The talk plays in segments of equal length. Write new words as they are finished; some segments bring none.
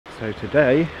So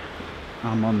today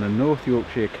I'm on the North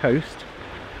Yorkshire coast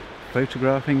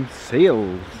photographing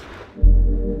seals.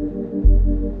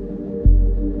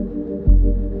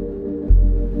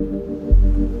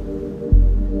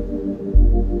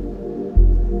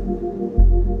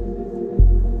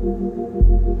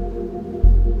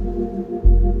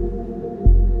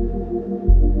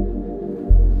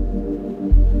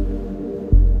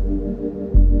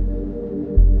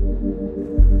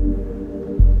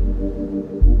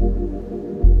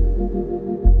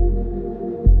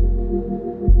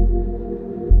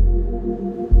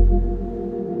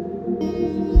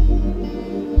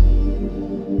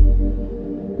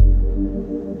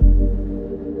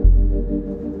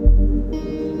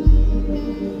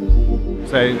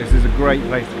 So this is a great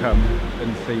place to come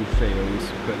and see seals,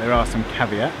 but there are some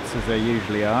caveats, as there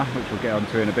usually are, which we'll get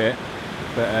onto in a bit.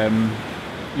 But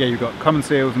yeah, you've got common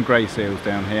seals and grey seals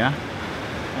down here,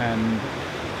 and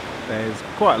there's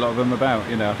quite a lot of them about.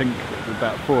 You know, I think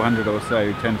about 400 or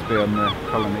so tend to be on the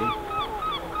colony.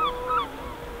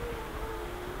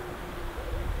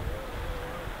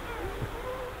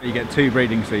 You get two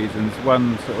breeding seasons,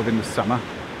 one sort of in the summer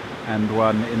and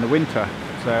one in the winter.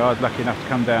 So I was lucky enough to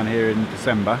come down here in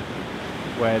December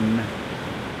when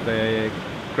the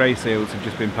grey seals had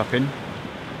just been pupping,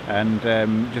 and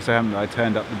just so happened that I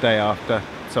turned up the day after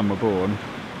some were born,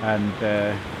 and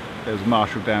there was a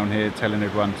marshal down here telling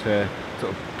everyone to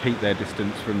sort of keep their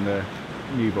distance from the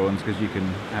newborns, because you can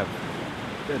have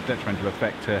a detrimental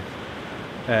effect to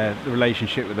the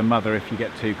relationship with the mother. If you get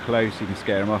too close, you can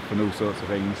scare them off and all sorts of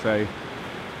things. So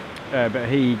but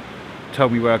he told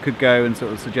me where I could go and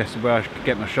sort of suggested where I could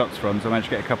get my shots from, so I managed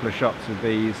to get a couple of shots of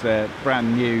these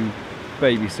brand new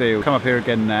baby seals. Come up here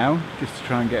again now just to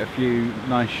try and get a few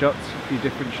nice shots, a few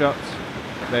different shots.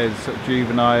 There's sort of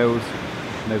juveniles,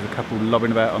 and there's a couple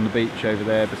lobbing about on the beach over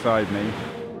there beside me.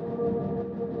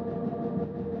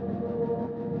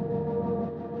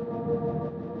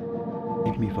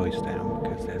 Leave my voice down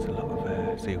because there's a lot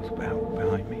of seals about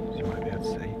behind me, as you might be able to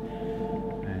see,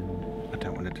 and I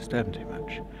don't want to disturb them too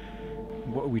much.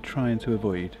 What are we trying to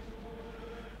avoid?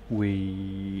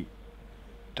 We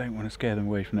don't want to scare them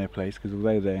away from their place, because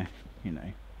although they're, you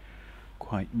know,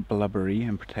 quite blubbery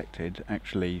and protected,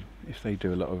 actually if they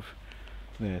do a lot of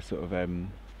their sort of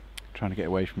trying to get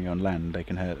away from you on land, they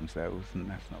can hurt themselves, and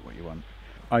that's not what you want.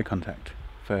 Eye contact,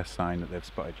 first sign that they've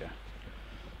spotted you.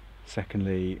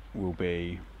 Secondly will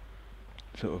be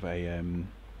sort of a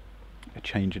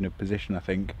changing of position, I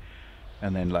think,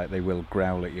 and then like they will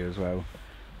growl at you as well.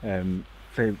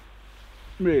 So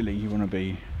really you want to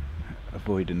be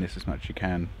avoiding this as much as you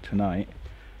can. Tonight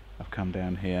I've come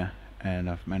down here and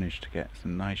I've managed to get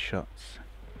some nice shots,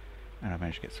 and I've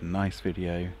managed to get some nice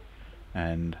video,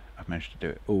 and I've managed to do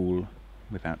it all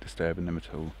without disturbing them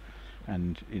at all.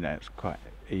 And you know, it's quite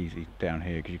easy down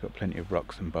here because you've got plenty of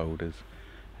rocks and boulders,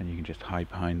 and you can just hide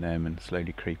behind them and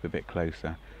slowly creep a bit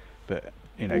closer. But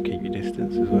you know, keep your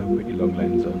distance as well, put your long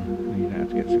lens on, and you don't have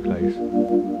to get so close.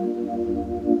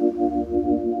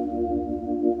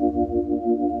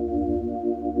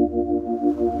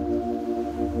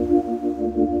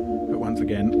 But once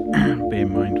again,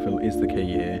 being mindful is the key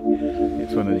here.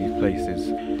 It's one of these places,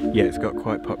 yeah, it's got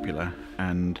quite popular,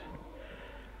 and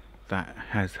that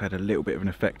has had a little bit of an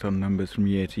effect on numbers from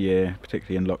year to year,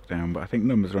 particularly in lockdown, but I think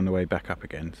numbers are on the way back up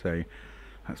again, so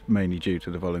that's mainly due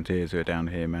to the volunteers who are down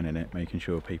here manning it, making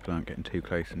sure people aren't getting too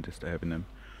close and disturbing them.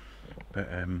 But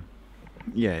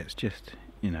yeah, it's just,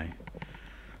 you know,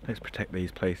 let's protect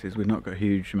these places. We've not got a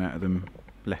huge amount of them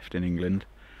left in England,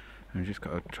 and we've just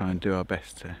got to try and do our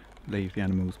best to leave the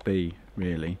animals be,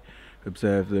 really.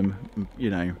 Observe them, you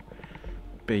know,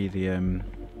 be the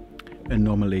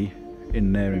anomaly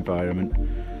in their environment,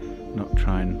 not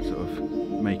try and sort of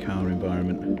make our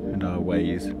environment and our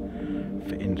ways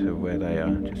fit into where they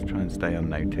are. Just try and stay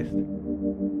unnoticed.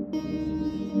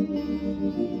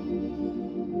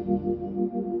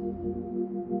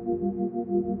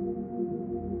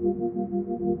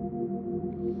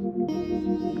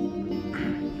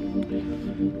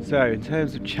 So in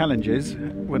terms of challenges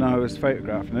when I was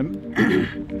photographing them,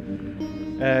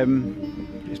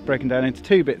 it's broken down into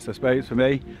two bits, I suppose, for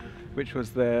me, which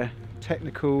was the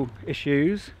technical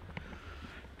issues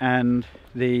and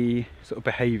the sort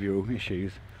of behavioural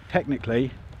issues.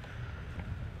 Technically,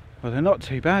 well, they're not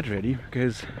too bad really,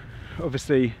 because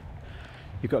obviously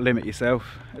you've got to limit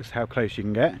yourself as to how close you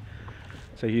can get,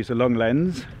 so use a long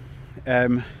lens.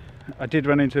 I did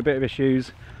run into a bit of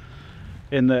issues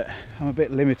in that I'm a bit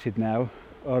limited now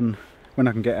on when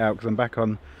I can get out, because I'm back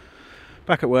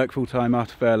at work full time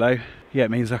after furlough. Yeah,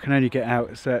 it means I can only get out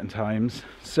at certain times,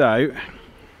 so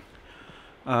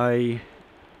I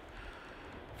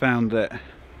found that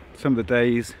some of the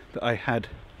days that I had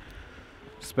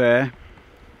spare,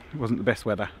 it wasn't the best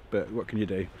weather, but what can you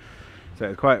do? So it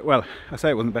was quite, well, I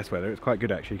say it wasn't the best weather, it was quite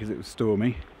good actually, because it was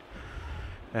stormy,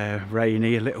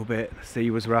 rainy a little bit, the sea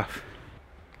was rough.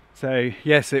 So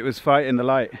yes, it was fighting the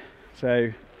light.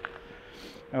 So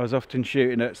I was often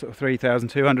shooting at sort of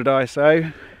 3200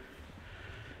 ISO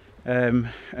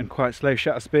and quite slow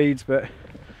shutter speeds, but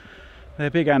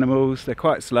they're big animals, they're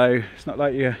quite slow. It's not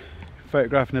like you're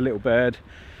photographing a little bird,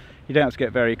 you don't have to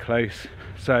get very close.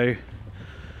 So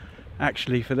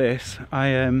actually for this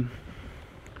I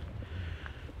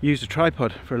used a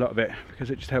tripod for a lot of it, because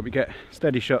it just helped me get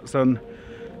steady shots on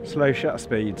slow shutter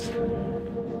speeds.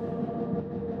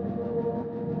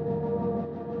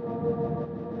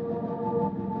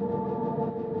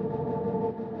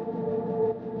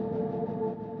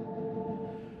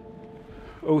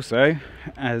 Also,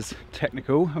 as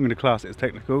technical, I'm going to class it as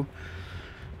technical,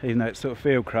 even though it's sort of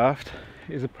field craft,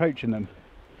 is approaching them.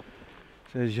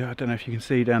 So I don't know if you can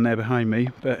see down there behind me,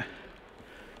 but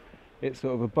it's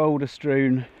sort of a boulder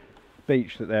strewn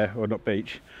beach that they're, or not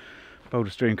beach, boulder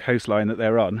strewn coastline that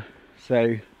they're on.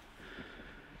 So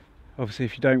obviously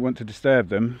if you don't want to disturb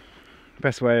them, the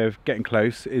best way of getting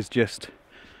close is just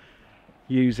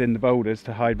using the boulders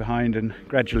to hide behind and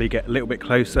gradually get a little bit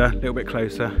closer,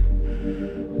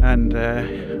 and I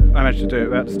managed to do it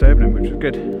without disturbing them, which was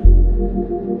good.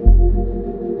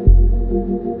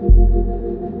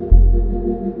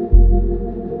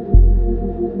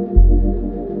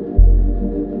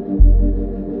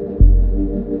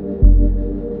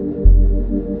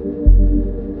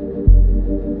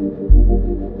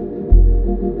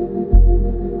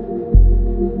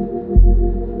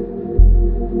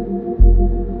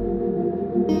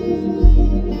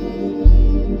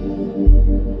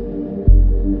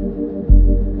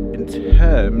 In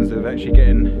terms of actually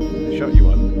getting the shot you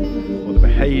want, or the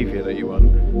behaviour that you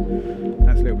want,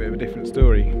 that's a little bit of a different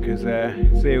story, because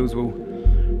seals will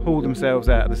haul themselves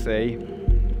out of the sea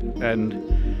and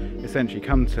essentially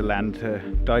come to land to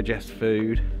digest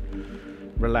food,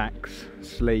 relax,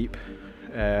 sleep,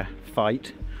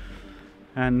 fight,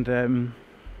 and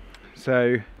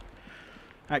so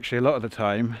actually a lot of the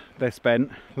time they're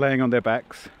spent laying on their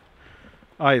backs,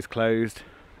 eyes closed,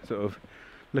 sort of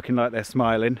looking like they're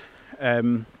smiling.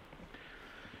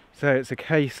 So it's a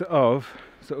case of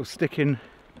sort of sticking,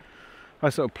 I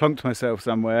sort of plonked myself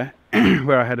somewhere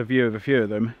where I had a view of a few of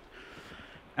them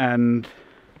and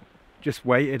just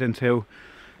waited until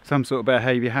some sort of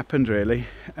behaviour happened really,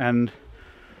 and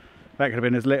that could have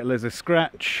been as little as a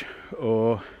scratch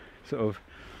or sort of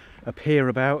a peer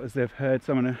about as they've heard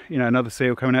someone, you know, another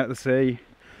seal coming out of the sea.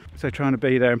 So trying to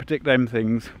be there and predict them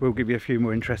things will give you a few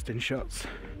more interesting shots.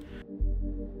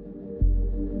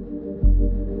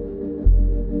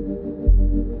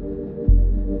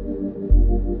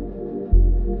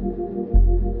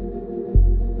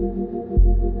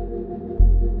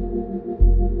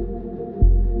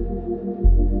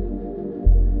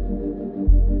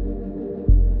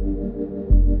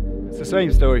 It's the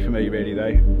same story for me really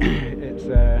though. It's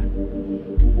I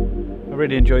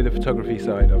really enjoy the photography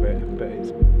side of it, but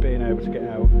it's being able to get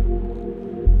out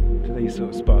to these sort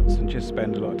of spots and just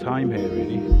spend a lot of time here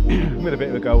really. With a bit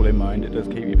of a goal in mind, it does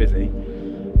keep you busy.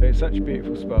 But it's such a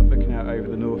beautiful spot looking out over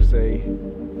the North Sea,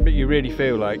 but you really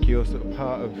feel like you're sort of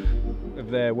part of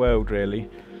their world really,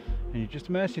 and you just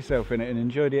immerse yourself in it and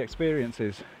enjoy the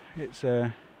experiences. It's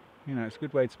you know, it's a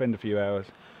good way to spend a few hours.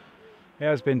 It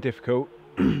has been difficult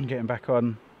getting back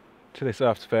on to this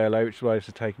after furlough, which is why it's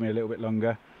taken me a little bit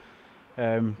longer.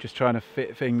 Just trying to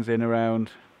fit things in around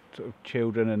sort of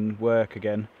children and work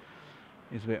again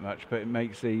is a bit much, but it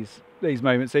makes these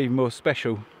moments even more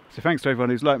special. So thanks to everyone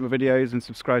who's liked my videos and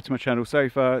subscribed to my channel so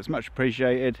far, it's much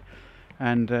appreciated.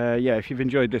 And yeah, if you've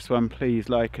enjoyed this one, please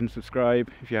like and subscribe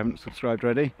if you haven't subscribed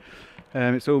already.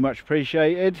 It's all much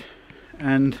appreciated,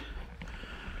 and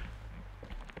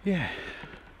yeah.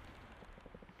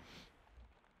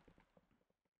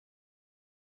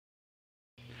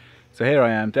 So here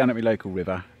I am down at my local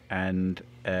river, and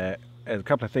there's a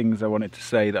couple of things I wanted to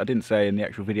say that I didn't say in the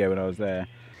actual video when I was there.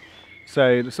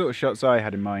 So the sort of shots I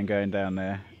had in mind going down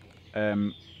there,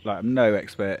 like I'm no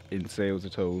expert in seals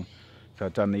at all, so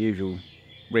I've done the usual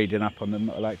reading up on them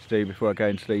that I like to do before I go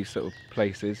into these sort of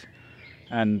places.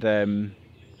 And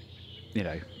you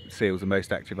know, seals are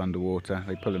most active underwater,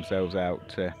 they pull themselves out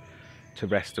to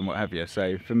rest and what have you.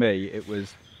 So for me it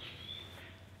was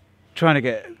trying to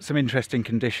get some interesting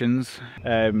conditions.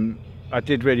 I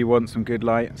did really want some good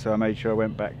light, so I made sure I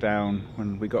went back down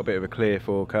when we got a bit of a clear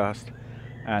forecast,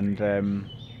 and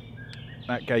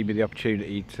that gave me the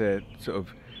opportunity to sort of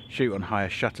shoot on higher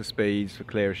shutter speeds for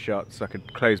clearer shots. I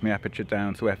could close my aperture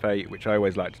down to f8, which I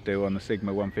always like to do on the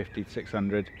Sigma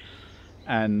 150-600,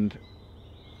 and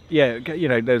yeah, you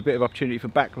know, there's a bit of opportunity for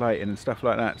backlighting and stuff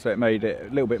like that, so it made it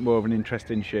a little bit more of an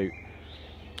interesting shoot.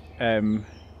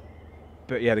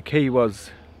 But yeah, the key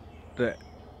was that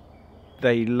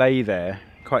they lay there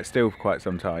quite still for quite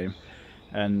some time,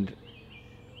 and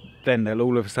then they'll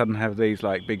all of a sudden have these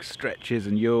like big stretches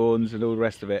and yawns and all the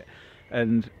rest of it,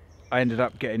 and I ended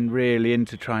up getting really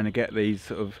into trying to get these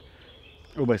sort of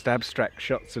almost abstract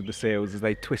shots of the seals as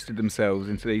they twisted themselves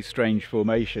into these strange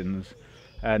formations,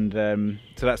 and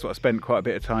so that's what I spent quite a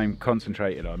bit of time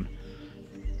concentrating on.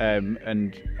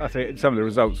 And I think some of the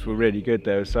results were really good.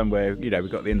 There was some where, you know, we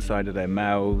got the inside of their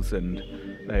mouths and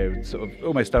they were sort of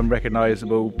almost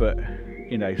unrecognisable, but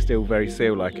you know, still very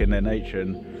seal-like in their nature,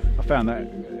 and I found that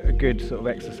a good sort of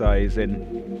exercise in,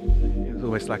 it was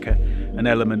almost like an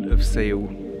element of seal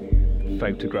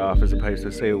photograph as opposed to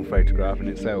a seal photograph in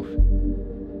itself.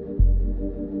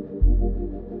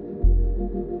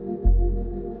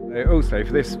 Also,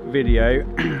 for this video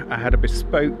I had a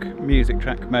bespoke music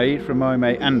track made from my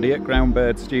mate Andy at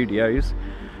Groundbird Studios.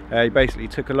 He basically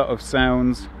took a lot of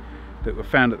sounds that were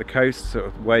found at the coast, sort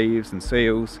of waves and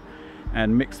seals,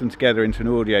 and mixed them together into an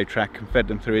audio track and fed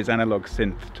them through his analog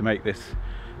synth to make this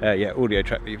audio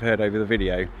track that you've heard over the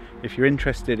video. If you're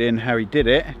interested in how he did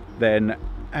it, then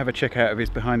have a check out of his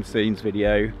behind the scenes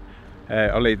video.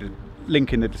 I'll leave the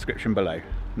link in the description below.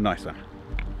 Nice one.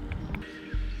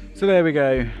 So there we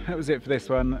go, that was it for this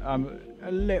one. I'm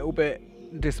a little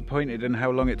bit disappointed in how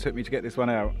long it took me to get this one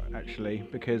out, actually,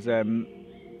 because I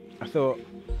thought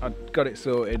I'd got it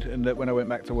sorted and that when I went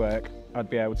back to work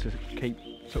I'd be able to keep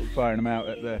sort of firing them out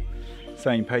at the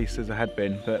same pace as I had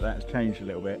been, but that's changed a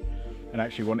little bit, and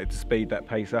actually wanted to speed that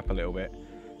pace up a little bit.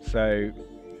 So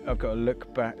I've got to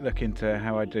look into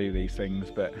how I do these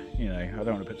things, but you know, I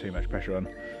don't want to put too much pressure on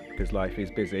because life is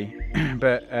busy.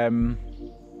 But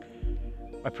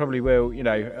I probably will, you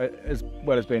know, as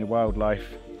well as being a wildlife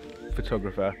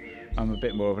photographer, I'm a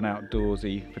bit more of an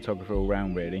outdoorsy photographer all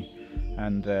round, really.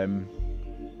 And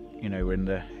you know, we're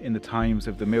in the times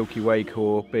of the Milky Way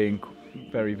core being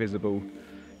very visible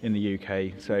in the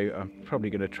UK, so I'm probably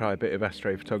going to try a bit of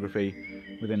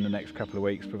astrophotography within the next couple of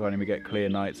weeks, providing we get clear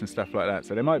nights and stuff like that.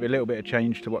 So there might be a little bit of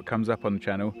change to what comes up on the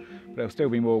channel, but there'll still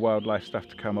be more wildlife stuff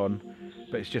to come on.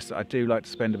 But it's just that I do like to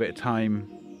spend a bit of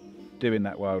time doing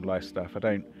that wildlife stuff. I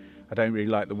don't really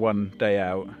like the one day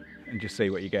out and just see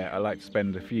what you get. I like to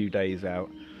spend a few days out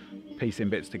piecing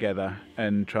bits together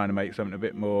and trying to make something a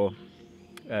bit more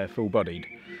full-bodied.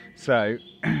 So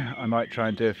I might try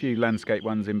and do a few landscape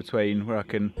ones in between where I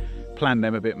can plan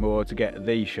them a bit more to get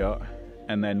the shot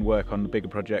and then work on the bigger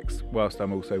projects whilst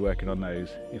I'm also working on those,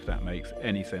 if that makes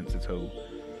any sense at all.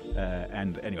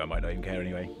 And anyway, I might not even care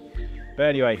anyway. But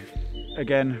anyway,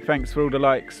 again, thanks for all the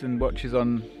likes and watches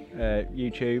on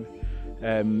YouTube.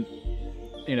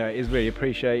 You know, it is really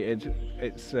appreciated.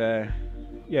 It's yeah,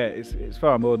 it's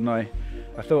far more than I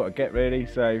thought I'd get, really.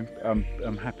 So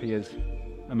I'm happy as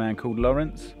a man called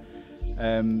Lawrence.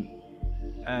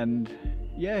 And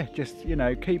yeah, just, you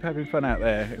know, keep having fun out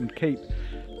there and keep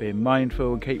being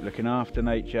mindful and keep looking after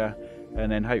nature,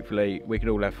 and then hopefully we can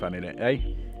all have fun in it, eh?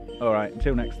 All right,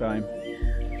 until next time,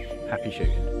 happy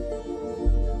shooting.